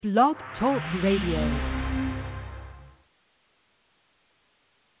Blog Talk Radio.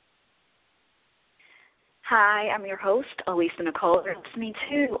 Hi, I'm your host, Alisa Nicole. You're listening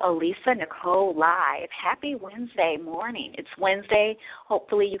to Alisa Nicole Live. Happy Wednesday morning. It's Wednesday.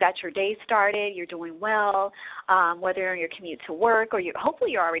 Hopefully you got your day started. You're doing well, whether you're on your commute to work or hopefully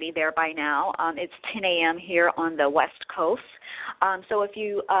you're already there by now. It's 10 a.m. here on the West Coast. So if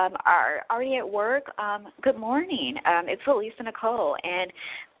you are already at work, good morning. It's Alisa Nicole, and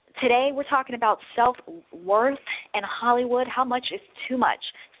today we're talking about self-worth and Hollywood. How much is too much?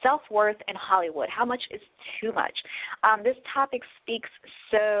 Self-worth and Hollywood. How much is too much? This topic speaks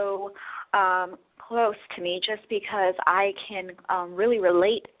so close to me just because I can really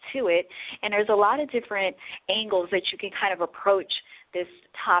relate to it. And there's a lot of different angles that you can kind of approach this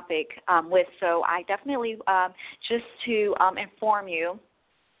topic with. So I definitely, just to inform you,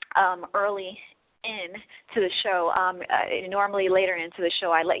 early into the show. Normally later into the show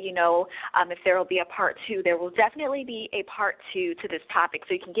I let you know if there will be a part two. There will definitely be a part two to this topic,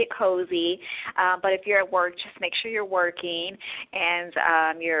 so you can get cozy. But if you're at work, just make sure you're working and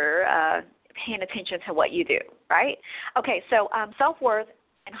you're paying attention to what you do, right? Okay, so self-worth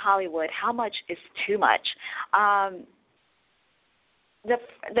in Hollywood, how much is too much?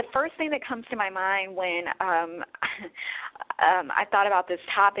 The first thing that comes to my mind when I thought about this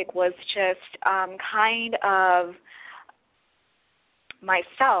topic was just kind of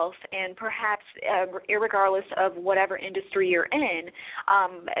myself, and perhaps irregardless of whatever industry you're in,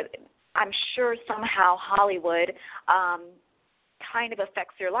 I'm sure somehow Hollywood kind of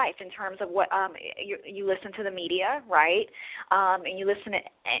affects your life in terms of what you listen to the media, right? And you listen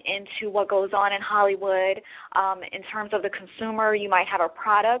into what goes on in Hollywood. In terms of the consumer, you might have a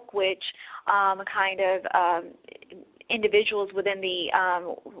product which kind of individuals within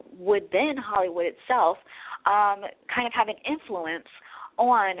Hollywood itself kind of have an influence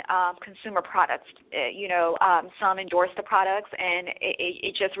on consumer products. Some endorse the products, and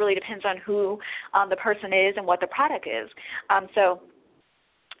it just really depends on who the person is and what the product is.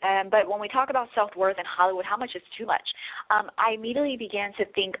 But when we talk about self-worth in Hollywood, how much is too much? I immediately began to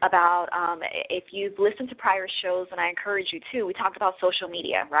think about, if you've listened to prior shows, and I encourage you to, we talked about social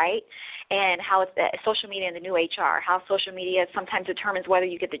media, right? And how it's social media and the new HR, how social media sometimes determines whether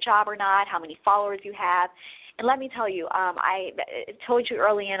you get the job or not, how many followers you have. And let me tell you, I told you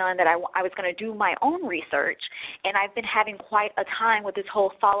early on that I was going to do my own research, and I've been having quite a time with this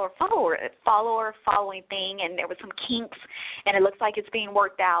whole follower following thing, and there was some kinks, and it looks like it's being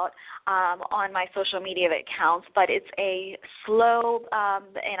worked out on my social media accounts, but it's a slow,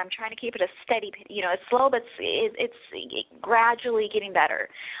 and I'm trying to keep it a steady, it's slow, but it's gradually getting better.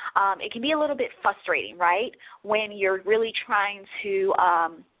 It can be a little bit frustrating, right, when you're really trying to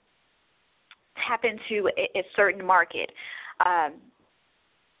tap into a certain market,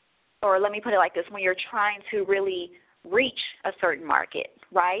 or let me put it like this, when you're trying to really reach a certain market,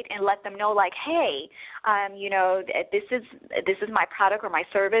 right, and let them know, like, hey, this is my product or my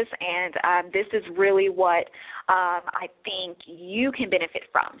service, and this is really what I think you can benefit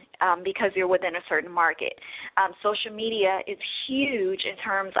from because you're within a certain market. Social media is huge in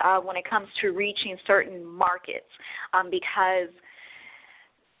terms of when it comes to reaching certain markets because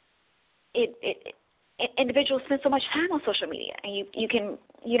individuals spend so much time on social media, and you can,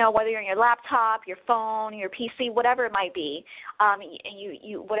 whether you're on your laptop, your phone, your PC, whatever it might be, and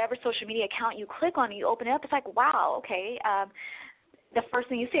you whatever social media account you click on, you open it up, it's like, wow, okay, the first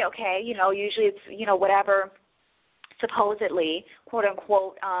thing you see, okay, usually it's, whatever supposedly, quote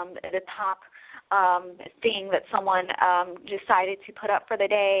unquote, the top thing that someone decided to put up for the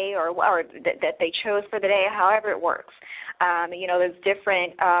day or that they chose for the day, however it works. There's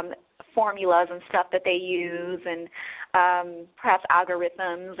different formulas and stuff that they use, and perhaps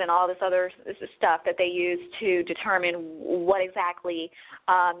algorithms and all this other stuff that they use to determine what exactly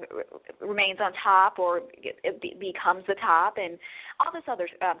remains on top or it becomes the top, and all this other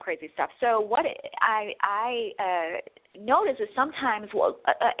crazy stuff. So what I notice is sometimes,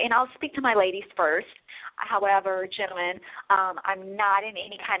 and I'll speak to my ladies first. However, gentlemen, I'm not in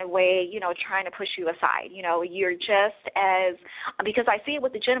any kind of way, trying to push you aside. You're just as, because I see it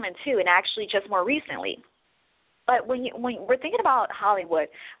with the gentlemen too, and actually just more recently. But when we're thinking about Hollywood,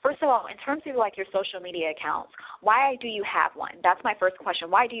 first of all, in terms of like your social media accounts, why do you have one? That's my first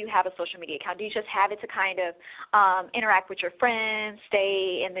question. Why do you have a social media account? Do you just have it to kind of interact with your friends,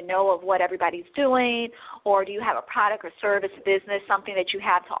 stay in the know of what everybody's doing, or do you have a product or service, business, something that you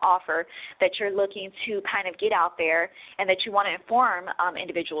have to offer that you're looking to kind of get out there and that you want to inform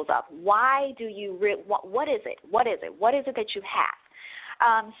individuals of? Why do you? What is it? What is it? What is it that you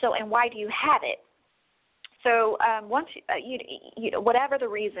have? And why do you have it? So once whatever the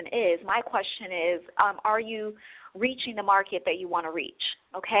reason is, my question is, are you reaching the market that you want to reach?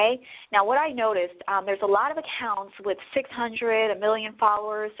 Okay. Now, what I noticed, there's a lot of accounts with 600, a million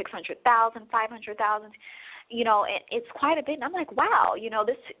followers, 600,000, 500,000. It's quite a bit. And I'm like, wow,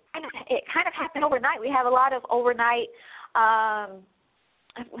 it kind of happened overnight. We have a lot of overnight. How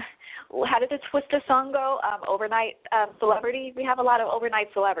did the Twista song go? Overnight celebrity. We have a lot of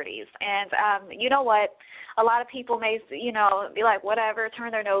overnight celebrities, and you know what? A lot of people may, be like, whatever,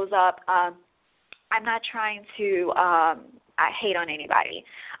 turn their nose up. I'm not trying to hate on anybody.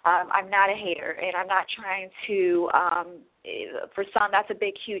 I'm not a hater, and I'm not trying to. For some, that's a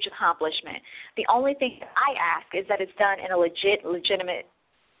big, huge accomplishment. The only thing I ask is that it's done in a legitimate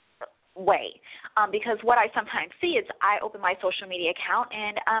way, because what I sometimes see is I open my social media account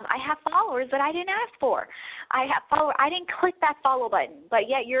and I have followers that I didn't ask for. I didn't click that follow button, but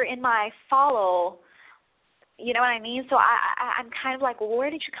yet you're in my follow. You know what I mean? So I'm kind of like, well, where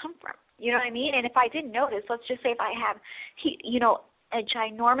did you come from? You know what I mean? And if I didn't notice, let's just say if I have, a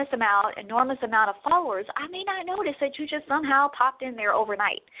enormous amount of followers, I may not notice that you just somehow popped in there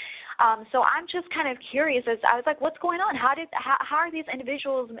overnight. So I'm just kind of curious. I was like, what's going on? How are these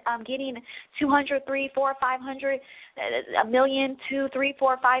individuals getting 200, 3, 4, 500, a million, 2, 3,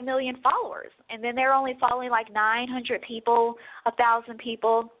 4, 5 million followers? And then they're only following like 900 people, 1,000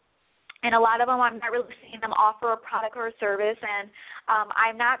 people. And a lot of them, I'm not really seeing them offer a product or a service, and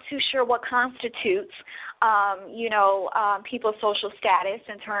I'm not too sure what constitutes, people's social status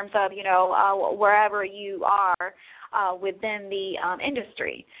in terms of, wherever you are within the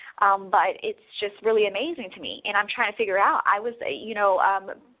industry. But it's just really amazing to me, and I'm trying to figure out. I was,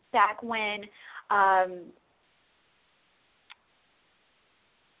 back when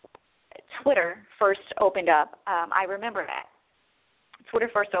Twitter first opened up, I remember that.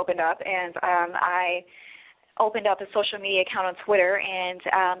 Twitter first opened up, and I opened up a social media account on Twitter, and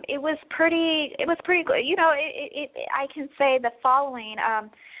it was pretty good. I can say the following,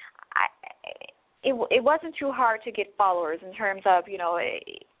 it wasn't too hard to get followers in terms of,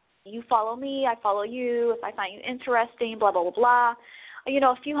 you follow me, I follow you, if I find you interesting, blah, blah, blah, blah,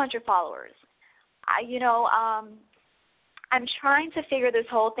 a few hundred followers. I'm trying to figure this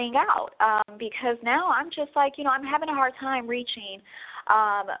whole thing out because now I'm just like, I'm having a hard time reaching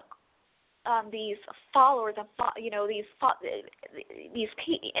these followers and these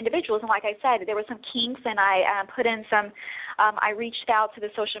individuals. And like I said, there were some kinks, and I put in some. I reached out to the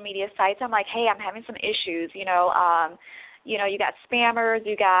social media sites. I'm like, hey, I'm having some issues. You got spammers.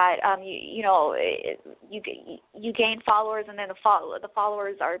 You got you gain followers, and then the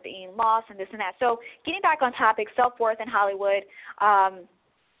followers are being lost, and this and that. So getting back on topic, self-worth in Hollywood.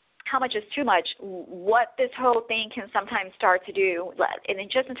 How much is too much? What this whole thing can sometimes start to do,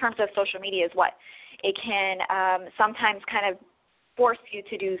 and just in terms of social media, is what it can sometimes kind of force you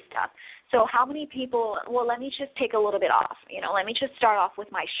to do stuff. So how many people? Well, let me just take a little bit off. Let me just start off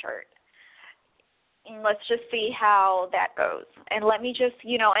with my shirt. And let's just see how that goes. And let me just,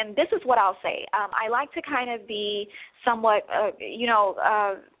 and this is what I'll say. I like to kind of be somewhat, I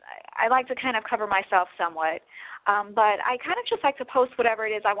like to kind of cover myself somewhat. But I kind of just like to post whatever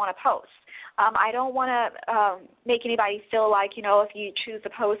it is I want to post. I don't want to make anybody feel like, if you choose to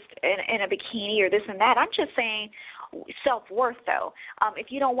post in a bikini or this and that. I'm just saying self-worth, though.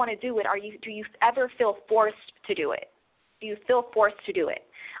 If you don't want to do it, do you ever feel forced to do it? Do you feel forced to do it?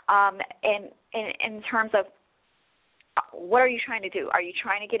 And in terms of what are you trying to do? Are you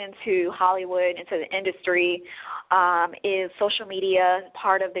trying to get into Hollywood, into the industry? Is social media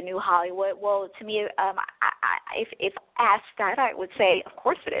part of the new Hollywood? Well, to me, if asked that, I would say, of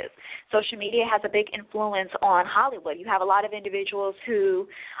course it is. Social media has a big influence on Hollywood. You have a lot of individuals who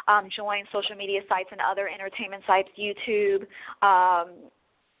join social media sites and other entertainment sites, YouTube,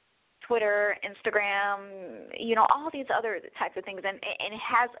 Twitter, Instagram, all these other types of things, and it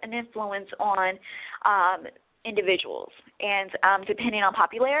has an influence on individuals. And depending on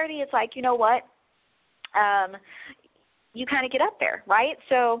popularity, it's like, you know what, you kind of get up there, right?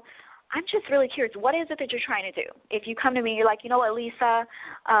 So I'm just really curious, what is it that you're trying to do? If you come to me, you're like, Alisa,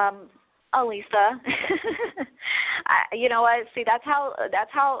 you know what? See, that's how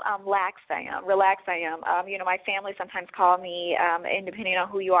relaxed I am. My family sometimes call me, and depending on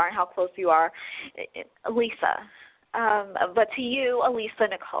who you are and how close you are, Alisa. But to you, Alisa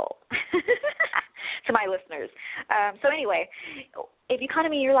Nicole. To my listeners. So anyway, if you come to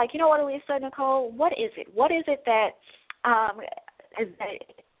me, you're like, you know what, Alisa Nicole, what is it? What is it that is that?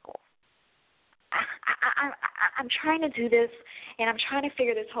 I'm trying to do this, and I'm trying to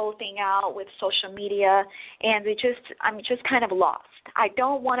figure this whole thing out with social media, and I'm just kind of lost. I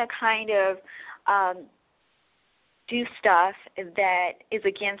don't want to kind of do stuff that is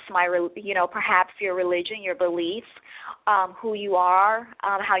against my, perhaps your religion, your beliefs, who you are,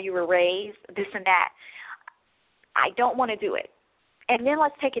 how you were raised, this and that. I don't want to do it. And then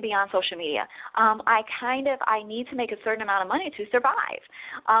let's take it beyond social media. I need to make a certain amount of money to survive.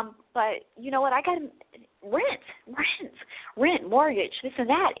 But you know what? I got to rent, mortgage, this and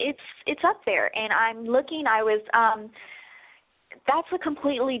that. It's up there. And I'm looking. That's a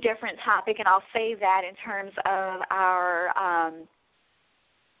completely different topic, and I'll say that in terms of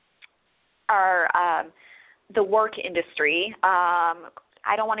the work industry.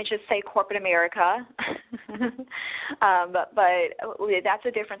 I don't want to just say corporate America, but that's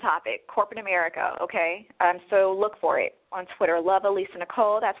a different topic, corporate America, okay? So look for it on Twitter, Love Alisa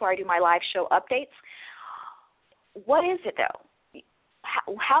Nicole. That's where I do my live show updates. What is it, though?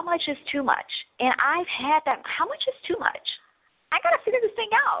 How much is too much? And I've had that. How much is too much? I got to figure this thing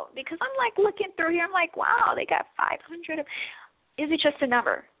out because I'm like looking through here. I'm like, wow, they got 500. Is it just a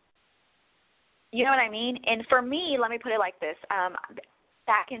number? You know what I mean? And for me, let me put it like this.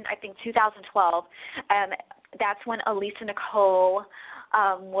 Back in, I think, 2012, that's when Alisa Nicole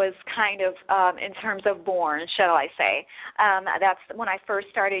was kind of, in terms of born, shall I say. That's when I first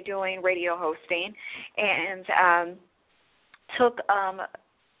started doing radio hosting and took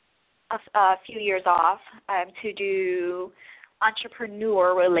a few years off to do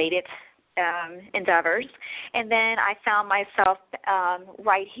entrepreneur-related endeavors. And then I found myself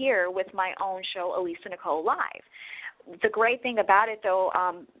right here with my own show, Alisa Nicole Live. The great thing about it, though,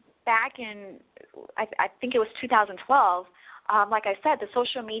 back in, I think it was 2012, like I said, the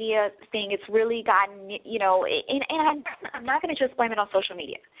social media thing, it's really gotten, and I'm not going to just blame it on social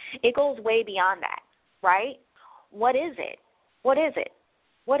media. It goes way beyond that, right? What is it? What is it?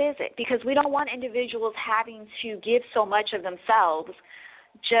 What is it? Because we don't want individuals having to give so much of themselves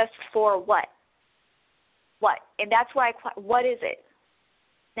just for what? What? And that's why, what is it?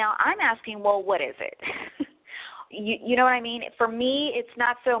 Now, I'm asking, well, what is it? You know what I mean? For me, it's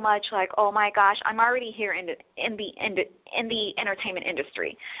not so much like, oh my gosh, I'm already here in the entertainment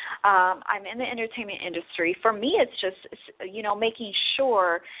industry. I'm in the entertainment industry. For me, it's just making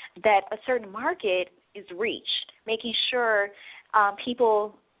sure that a certain market is reached, making sure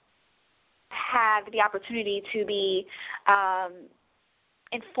people have the opportunity to be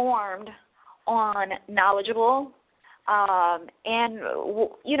informed on knowledgeable and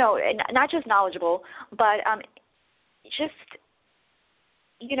not just knowledgeable, but just,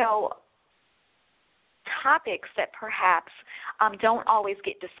 topics that perhaps don't always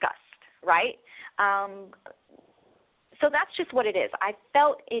get discussed, right? So that's just what it is. I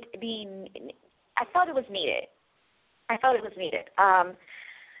felt it was needed.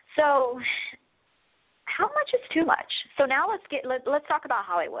 So how much is too much? So now let's talk about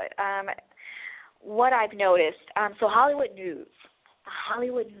Hollywood. What I've noticed, so Hollywood news,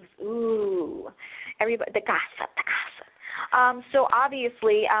 ooh, everybody, the gossip. So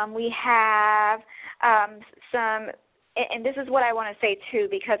obviously we have some, and this is what I want to say too,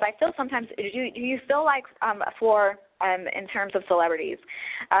 because I feel sometimes, do you feel like in terms of celebrities,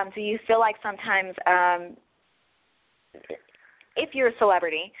 do you feel like sometimes if you're a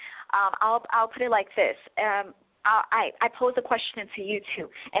celebrity, I'll put it like this. I pose a question to you too,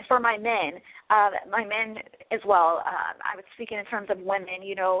 and for my men as well. I was speaking in terms of women,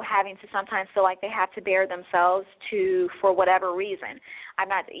 having to sometimes feel like they have to bear themselves for whatever reason.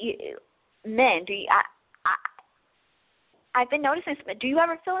 Men. I've been noticing. Do you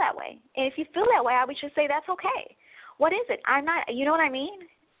ever feel that way? And if you feel that way, I would just say that's okay. What is it? I'm not. You know what I mean?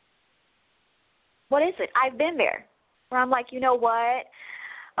 What is it? I've been there, where I'm like, you know what?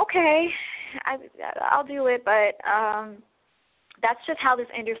 Okay, I'll do it, but that's just how this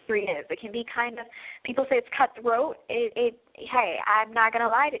industry is. It can be kind of, people say it's cutthroat. Hey, I'm not going to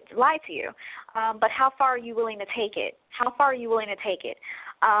lie to you, but how far are you willing to take it?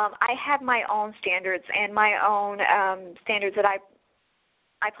 I have my own standards and my own standards that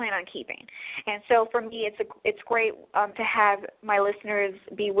I plan on keeping. And so for me, it's great to have my listeners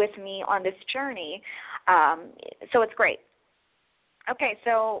be with me on this journey. So it's great. Okay,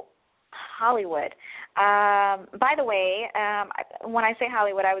 so Hollywood. By the way, when I say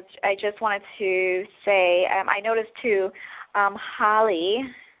Hollywood, I just wanted to say I noticed too, Holly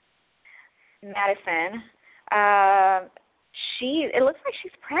Madison. It looks like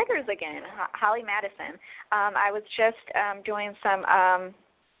she's preggers again. Holly Madison. I was just doing some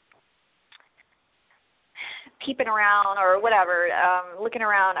peeping around or whatever, looking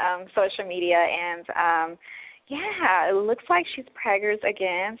around social media, and yeah, it looks like she's preggers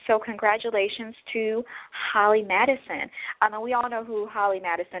again. So congratulations to Holly Madison. And we all know who Holly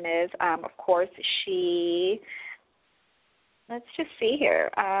Madison is. Of course, she let's just see here.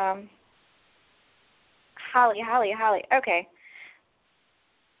 Holly. Okay.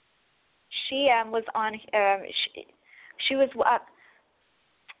 She was on. She was.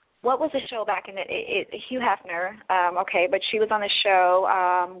 What was the show back in Hugh Hefner? Okay, but she was on the show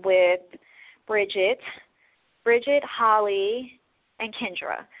with Bridget, Holly, and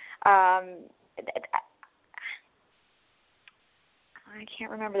Kendra. I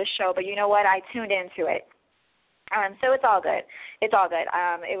can't remember the show, but you know what? I tuned into it. So it's all good. It's all good.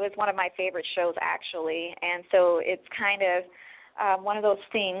 It was one of my favorite shows, actually, and so it's kind of one of those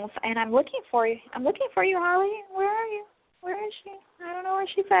things. And I'm looking for you. Holly. Where are you? Where is she? I don't know where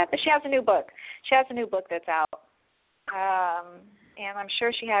she's at, but she has a new book. She has a new book that's out, and I'm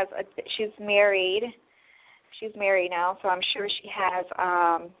sure she's married. She's married now, so I'm sure she has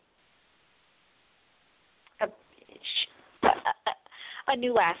a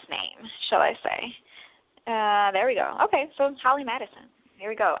new last name, shall I say. There we go. Okay, so Holly Madison. Here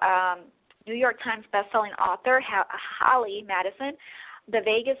we go. New York Times bestselling author Holly Madison, The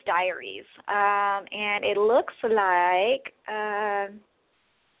Vegas Diaries. And it looks like,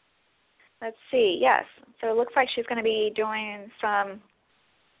 let's see, yes. So it looks like she's going to be doing some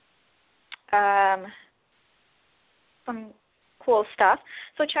cool stuff.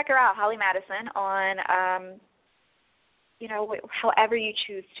 So check her out, Holly Madison, on, however you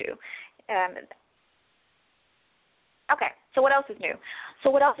choose to. Okay, so what else is new?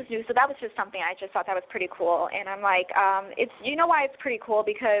 So that was just something I just thought that was pretty cool, and I'm like, it's why it's pretty cool,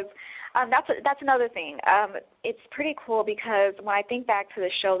 because that's another thing. It's pretty cool because when I think back to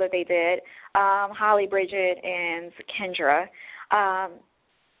the show that they did, Holly, Bridget, and Kendra,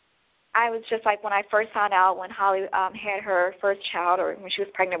 I was just like, when I first found out when Holly had her first child, or when she was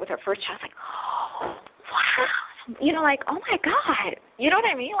pregnant with her first child, I was like, oh, wow. Like, oh, my God. You know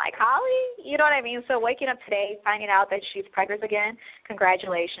what I mean? Like, Holly? You know what I mean? So waking up today, finding out that she's pregnant again,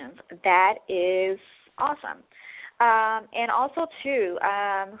 congratulations. That is awesome. And also, too,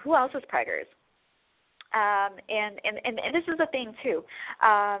 who else is preggers? And this is the thing, too.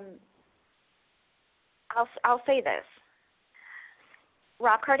 I'll say this.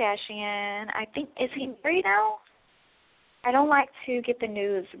 Rob Kardashian, I think, is he married now? I don't like to get the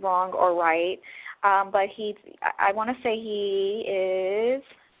news wrong or right. But I want to say he is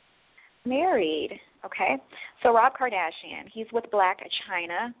married, okay? So Rob Kardashian, he's with Black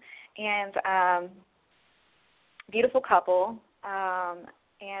China, and beautiful couple,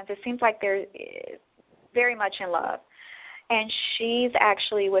 and it seems like they're very much in love. And she's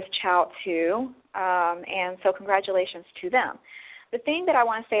actually with child too, and so congratulations to them. The thing that I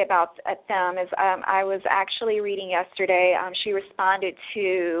want to say about them is I was actually reading yesterday, she responded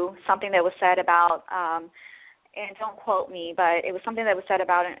to something that was said about, and don't quote me, but it was something that was said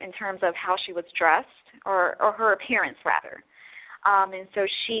about in terms of how she was dressed, or her appearance, rather. And so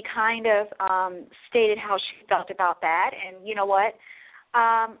she kind of stated how she felt about that, and you know what?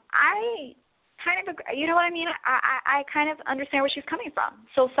 I kind of agree, you know what I mean? I kind of understand where she's coming from.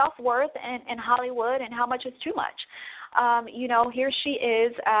 So self-worth in Hollywood, and how much is too much. Here she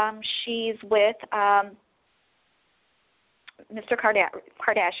is. She's with Mr.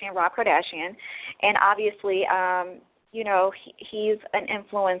 Kardashian, Rob Kardashian, and obviously, he's an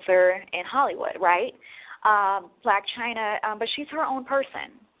influencer in Hollywood, right? Black China, but she's her own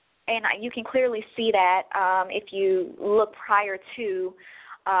person, and you can clearly see that if you look prior to,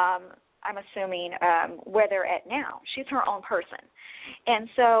 I'm assuming, where they're at now. She's her own person, and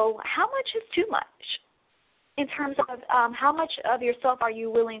so how much is too much? In terms of how much of yourself are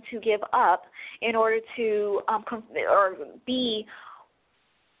you willing to give up in order to or be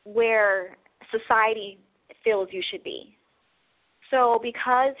where society feels you should be? So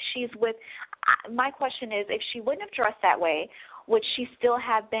because she's with, my question is, if she wouldn't have dressed that way, would she still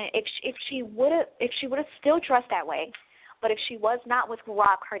have been? If she would have still dressed that way, but if she was not with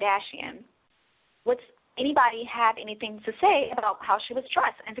Rob Kardashian, would anybody have anything to say about how she was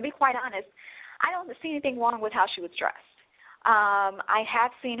dressed? And to be quite honest, I don't see anything wrong with how she was dressed. I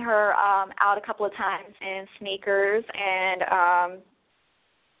have seen her out a couple of times in sneakers and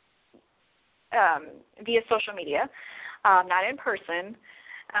via social media, not in person.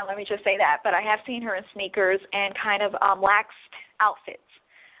 Let me just say that. But I have seen her in sneakers and kind of laxed outfits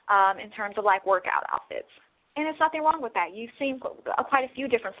in terms of like workout outfits. And there's nothing wrong with that. You've seen quite a few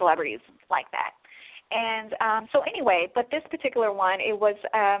different celebrities like that. And so anyway, but this particular one, it was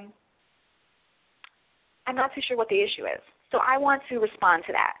I'm not too sure what the issue is. So I want to respond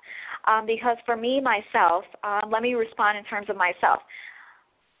to that because for me, myself, let me respond in terms of myself.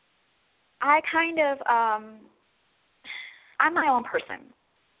 I kind of, I'm my own person.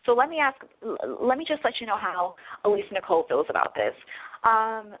 So let me just let you know how Alisa Nicole feels about this.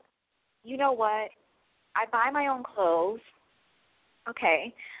 You know what? I buy my own clothes.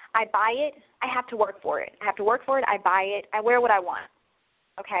 Okay. I buy it. I have to work for it. I buy it. I wear what I want.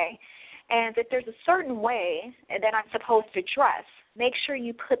 Okay. And if there's a certain way that I'm supposed to dress, make sure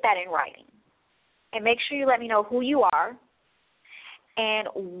you put that in writing. And make sure you let me know who you are and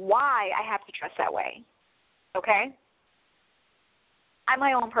why I have to dress that way. Okay? I'm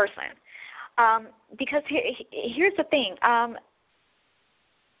my own person. Because here's the thing.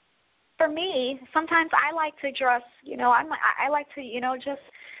 For me, sometimes I like to dress, I like to, just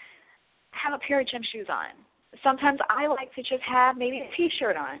have a pair of gym shoes on. Sometimes I like to just have maybe a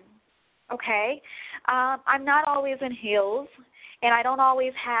T-shirt on. Okay? I'm not always in heels, and I don't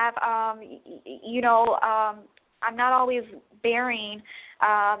always have, I'm not always bearing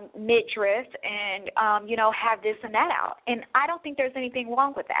midriff and, have this and that out. And I don't think there's anything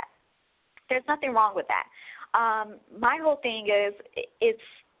wrong with that. There's nothing wrong with that. My whole thing is it's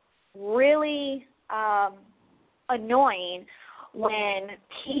really annoying when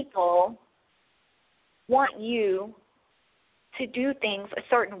people want you to do things a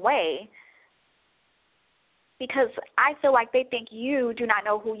certain way because I feel like they think you do not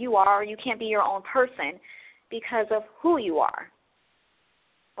know who you are or you can't be your own person because of who you are.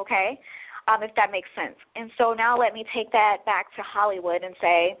 Okay? If that makes sense. And so now let me take that back to Hollywood and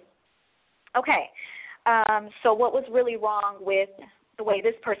say, okay, so what was really wrong with the way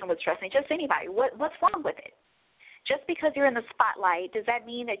this person was dressing? Just anybody. What's wrong with it? Just because you're in the spotlight, does that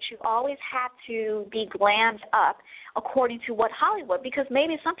mean that you always have to be glammed up according to what Hollywood? Because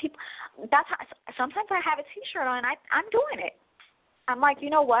maybe some people, sometimes I have a T-shirt on, I'm doing it. I'm like,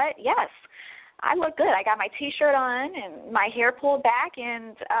 you know what? Yes, I look good. I got my T-shirt on and my hair pulled back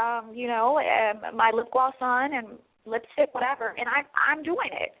and, my lip gloss on and lipstick, whatever, and I'm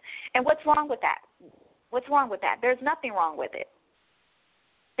doing it. And what's wrong with that? What's wrong with that? There's nothing wrong with it.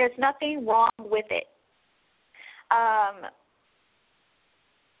 There's nothing wrong with it. I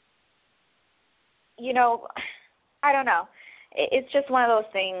don't know. It's just one of those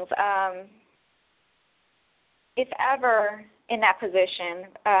things. If ever in that position,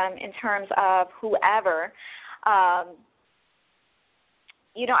 in terms of whoever, I'm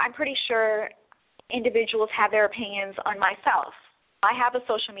pretty sure individuals have their opinions on myself. I have a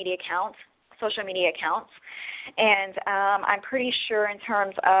social media accounts, and I'm pretty sure in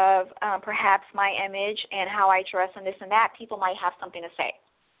terms of perhaps my image and how I dress and this and that, people might have something to say,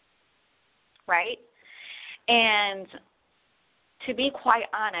 right? And to be quite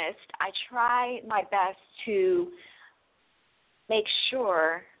honest, I try my best to make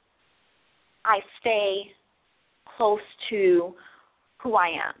sure I stay close to who I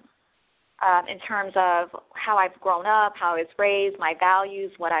am. In terms of how I've grown up, how I was raised, my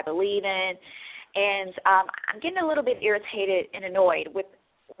values, what I believe in. And I'm getting a little bit irritated and annoyed with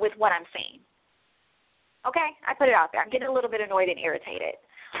what I'm seeing. Okay? I put it out there. I'm getting a little bit annoyed and irritated.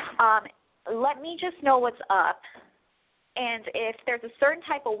 Let me just know what's up. And if there's a certain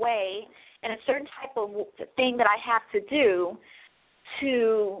type of way and a certain type of thing that I have to do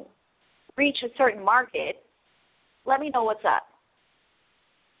to reach a certain market, let me know what's up.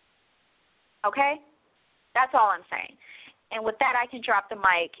 Okay? That's all I'm saying. And with that, I can drop the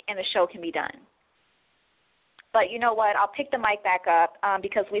mic and the show can be done. But you know what? I'll pick the mic back up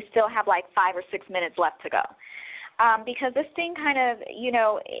because we still have like 5 or 6 minutes left to go. Because this thing kind of,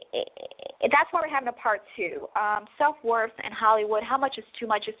 that's why we're having a part 2. Self-worth and Hollywood, how much is too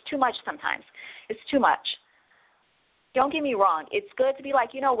much? It's too much sometimes. It's too much. Don't get me wrong. It's good to be like,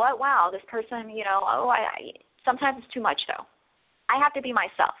 you know what? Wow, this person, sometimes it's too much though. I have to be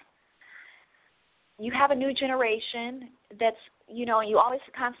myself. You have a new generation that's, you always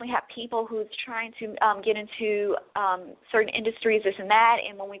constantly have people who's trying to get into certain industries, this and that,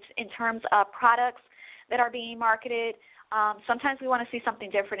 and in terms of products that are being marketed, sometimes we want to see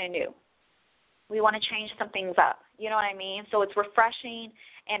something different and new. We want to change some things up. You know what I mean? So it's refreshing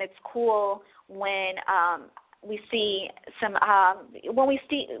and it's cool when we see some when we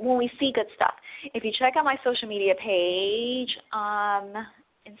see good stuff. If you check out my social media page on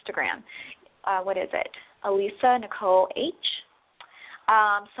Instagram, what is it? Alisa Nicole H.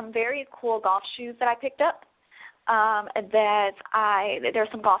 Some very cool golf shoes that I picked up. There's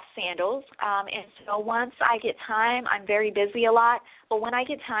some golf sandals. And so once I get time, I'm very busy a lot, but when I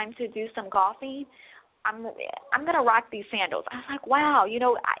get time to do some golfing, I'm going to rock these sandals. I was like, wow,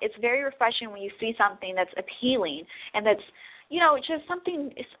 it's very refreshing when you see something that's appealing and that's, just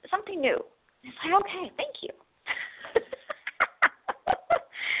something new. It's like, okay, thank you.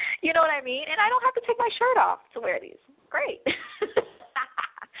 You know what I mean? And I don't have to take my shirt off to wear these. Great.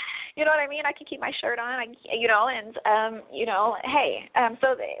 You know what I mean? I can keep my shirt on, hey,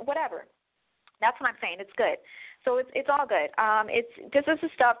 whatever. That's what I'm saying. It's good. So it's all good. This is the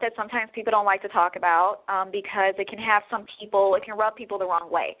stuff that sometimes people don't like to talk about because it can rub people the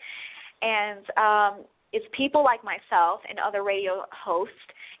wrong way. And it's people like myself and other radio hosts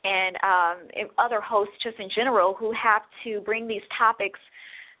and other hosts just in general who have to bring these topics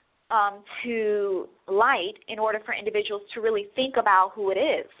to light in order for individuals to really think about who it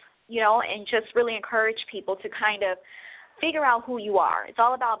is, and just really encourage people to kind of figure out who you are. It's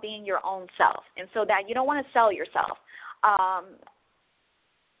all about being your own self, and so that you don't want to sell yourself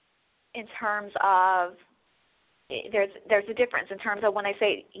in terms of there's a difference in terms of when I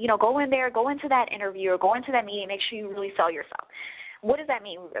say, go in there, go into that interview or go into that meeting, make sure you really sell yourself. What does that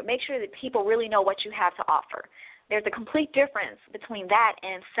mean? Make sure that people really know what you have to offer. There's a complete difference between that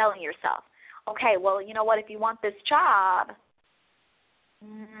and selling yourself. Okay, well, you know what, if you want this job,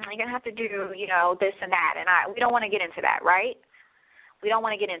 you're going to have to do, this and that. And we don't want to get into that, right? We don't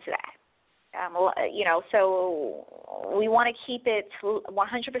want to get into that. So we want to keep it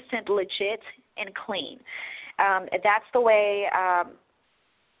 100% legit and clean. That's the way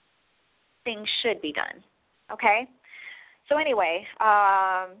things should be done, okay? So anyway,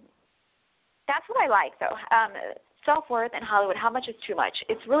 that's what I like, though. Self-worth in Hollywood, how much is too much?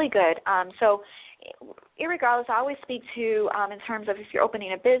 It's really good. So irregardless, I always speak to, in terms of if you're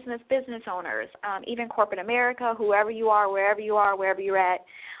opening a business owners, even corporate America, whoever you are, wherever you're at,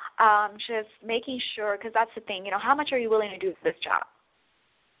 just making sure, because that's the thing, how much are you willing to do for this job?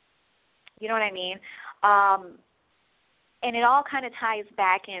 You know what I mean? And it all kind of ties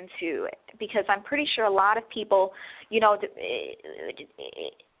back into it because I'm pretty sure a lot of people, who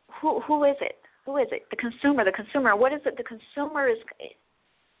is it? Who is it? The consumer. What is it? The consumer is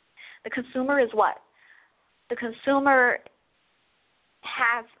what? The consumer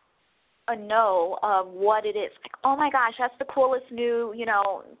has a know of what it is. Like, oh my gosh, that's the coolest new,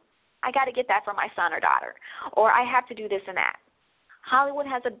 I got to get that for my son or daughter, or I have to do this and that. Hollywood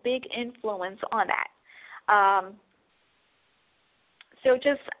has a big influence on that. So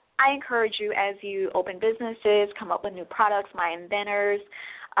I encourage you as you open businesses, come up with new products, my inventors,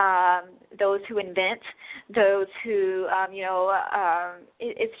 those who invent, those who,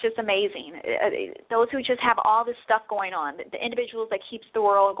 it's just amazing. Those who just have all this stuff going on, the individuals that keeps the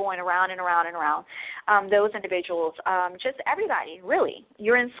world going around and around and around, those individuals, just everybody, really.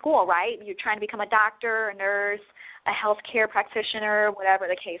 You're in school, right? You're trying to become a doctor, a nurse, a healthcare practitioner, whatever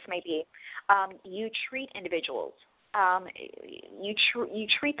the case may be. You treat individuals. You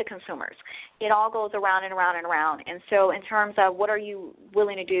treat the consumers. It all goes around and around and around. And so in terms of what are you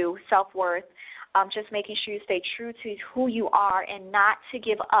willing to do, self-worth, just making sure you stay true to who you are and not to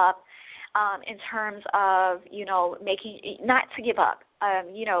give up in terms of, not to give up. I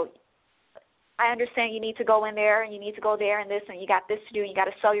understand you need to go in there and you need to go there and this and you got this to do and you got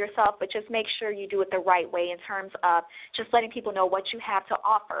to sell yourself, but just make sure you do it the right way in terms of just letting people know what you have to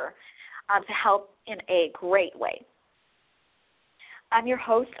offer to help in a great way. I'm your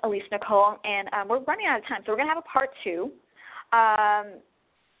host, Alisa Nicole, and we're running out of time, so we're going to have a part two.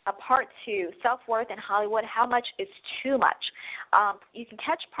 Self-worth in Hollywood, how much is too much? You can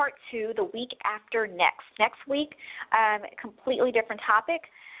catch part two the week after next. Next week, completely different topic.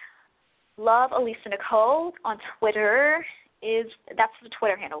 Love Alisa Nicole on Twitter that's the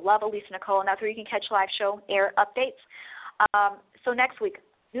Twitter handle, Love Alisa Nicole, and that's where you can catch live show air updates. So next week,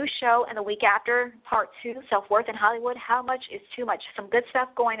 new show, and the week after, part two, Self-Worth in Hollywood, how much is too much? Some good stuff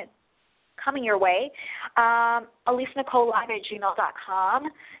coming your way.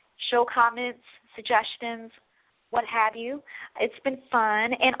 AlisaNicoleLive@gmail.com. Show comments, suggestions, what have you. It's been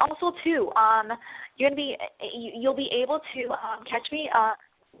fun. And also, too, you'll be able to catch me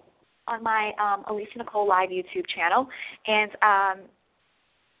on my Alisa Nicole Live YouTube channel, and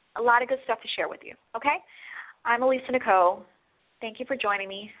a lot of good stuff to share with you, okay? I'm Alisa Nicole. Thank you for joining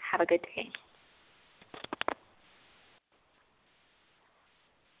me. Have a good day.